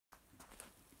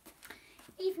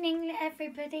Evening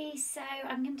everybody, so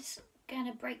I'm just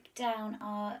going to break down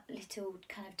our little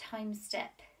kind of time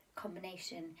step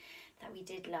combination that we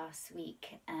did last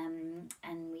week, and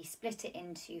we split it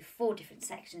into 4 different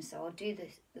sections. So I'll do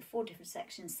the 4 different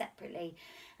sections separately,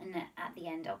 and then at the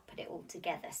end I'll put it all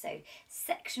together. So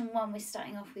section 1, we're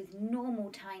starting off with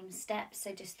normal time steps,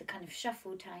 so just the kind of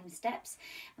shuffle time steps,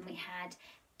 and we had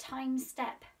time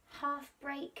step, half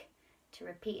break, to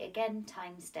repeat again,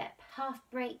 time step, half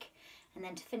break, and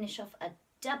then to finish off a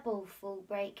double full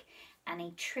break and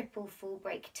a triple full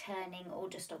break turning, or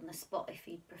just on the spot if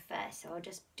you'd prefer. So I'll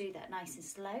just do that nice and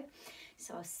slow.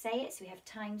 So I'll say it. So we have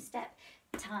time step,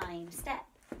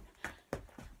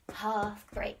 half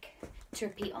break. To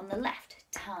repeat on the left,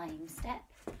 time step,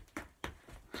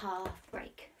 half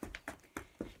break.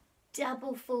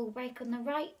 Double full break on the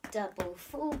right, double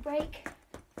full break,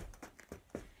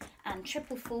 and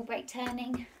triple full break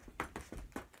turning.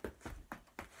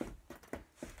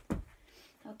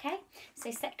 Okay,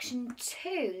 so section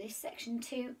 2, this section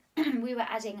 2, we were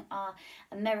adding our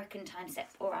American time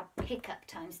steps, or our pickup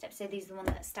time steps. So these are the ones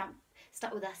that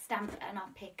start with our stamp and our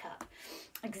pickup.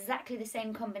 Exactly the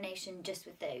same combination, just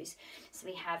with those. So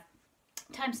we have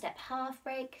time step, half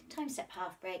break,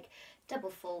 double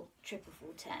full, triple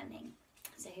full turning.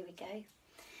 So here we go.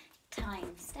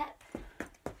 Time step,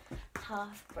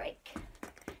 half break,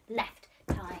 left,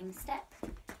 time step,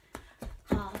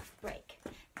 half break,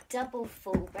 double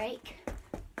full break,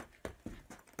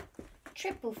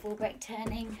 triple full break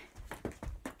turning.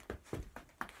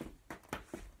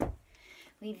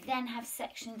 We then have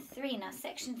section 3. Now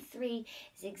section 3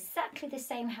 is exactly the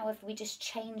same, however we just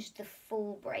changed the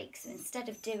full break. So instead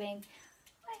of doing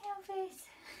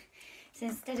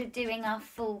our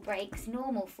full breaks,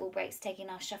 normal full breaks, taking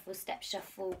our shuffle, step,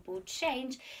 shuffle, ball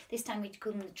change, this time we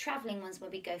call them the travelling ones,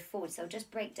 where we go forward. So I'll just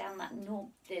break down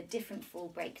the different full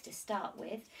break to start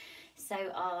with.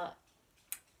 So our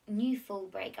new full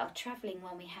break, our travelling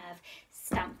one, we have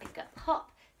stamp, pick up,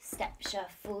 hop, step,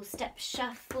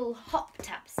 shuffle, hop,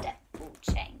 tap, step, ball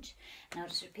change. And I'll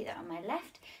just repeat that on my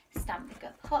left. Stamp, pick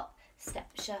up, hop,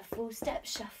 step, shuffle,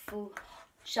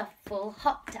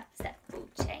 hop, tap, step, ball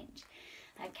change.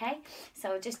 Okay,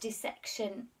 so I'll just do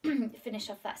section, finish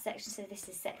off that section. So this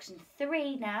is section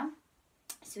 3 now.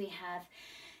 So we have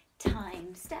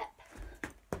time step,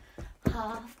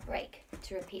 half break.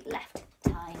 To repeat, left,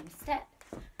 time step,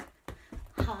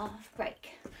 half break.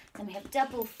 Then we have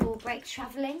double full break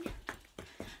travelling,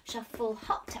 shuffle,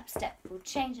 hop, tap, step, ball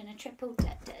change, and a triple,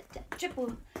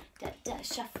 triple,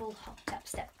 shuffle, hop, tap,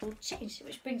 step, ball change.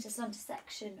 Which brings us on to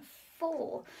section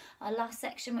 4, our last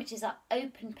section, which is our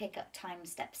open pickup time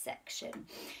step section.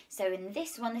 So in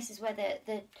this one, this is where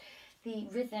the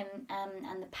rhythm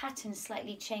and the pattern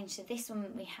slightly change. So this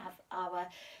one we have our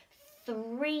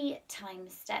 3 time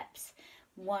steps,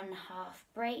 1 half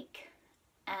break,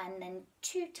 and then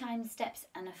 2 time steps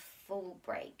and a full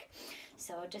break.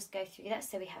 So I'll just go through that.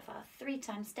 So we have our 3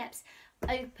 time steps,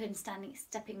 open,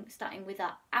 starting with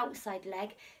our outside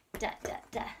leg, da da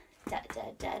da da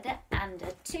da da da, and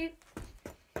a 2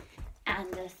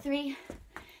 and a 3,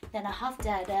 then a half,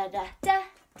 da da da da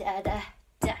da da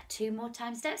da, 2 more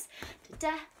time steps,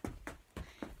 da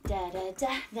da da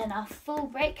da, then our full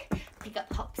break, pick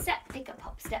up, hop,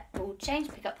 step, ball change,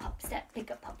 pick up, hop, step,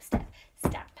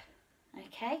 stamp.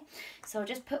 Okay, so I'll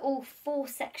just put all 4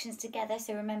 sections together.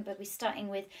 So remember, we're starting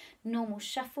with normal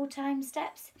shuffle time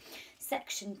steps.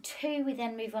 Section 2, we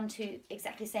then move on to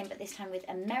exactly the same, but this time with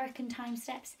American time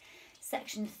steps.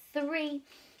 Section 3,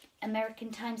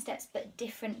 American time steps, but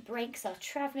different breaks, our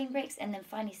travelling breaks. And then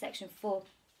finally section 4,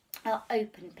 our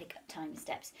open pickup time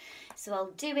steps. So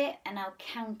I'll do it and I'll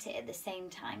count it at the same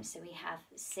time. So we have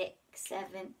 6,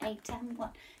 7, 8, and 1,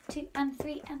 2, and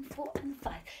 3, and 4, and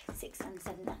 5, 6, and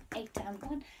 7, and 8, and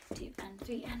 1, 2, and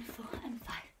 3, and 4, and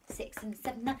 5, 6, and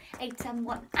 7, and 8, and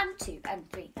 1, and 2,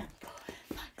 and 3, and 4,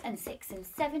 5, and 6, and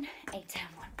 7, 8,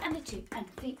 and 1, and a 2,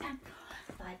 and 3, and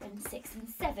 4, 5, and 6, and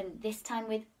 7. This time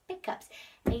with pickups,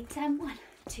 8, and 1,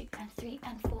 2, and 3,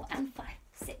 and 4, and 5,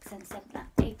 6, and 7,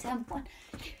 and 8, and 1,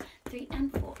 2, 3,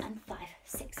 and 4, and 5,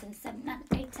 6, and 7, and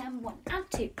 8, and 1,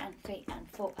 and 2, and 3,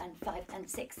 and 4, and 5, and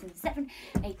 6, and 7,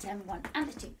 8, and 1, and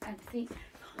a 2, and 3,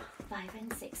 5,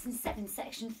 and 6, and 7.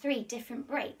 Section 3, different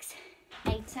breaks,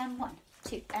 8, and 1,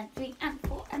 2, and 3, and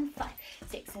 4, and 5,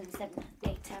 6, and 7,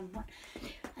 and 8, and 1, 2,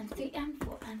 and 3, and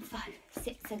 4, and 5,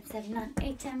 6, and 7, and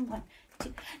 8, and 1,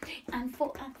 2, 3, and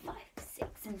 4, and 5,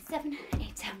 6, and 7,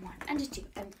 8, and 1, and a 2,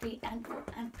 and 3, and 4,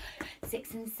 and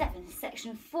 6, and 7.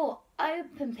 Section 4,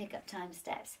 open pickup time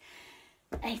steps,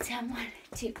 8, and 1,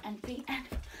 2, and 3, and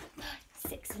 4, 5,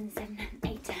 6, and 7,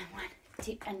 and 8, and 1,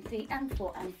 2 and 3 and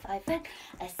 4 and 5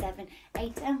 and 7,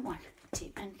 8 and 1,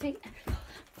 2 and 3 and 4,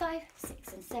 5,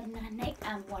 6 and 7 and 8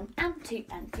 and 1 and 2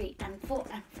 and 3 and 4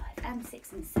 and 5 and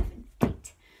 6 and 7,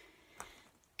 8.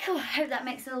 Cool, I hope that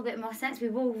makes a little bit more sense. We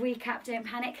will recap, don't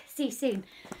panic. See you soon.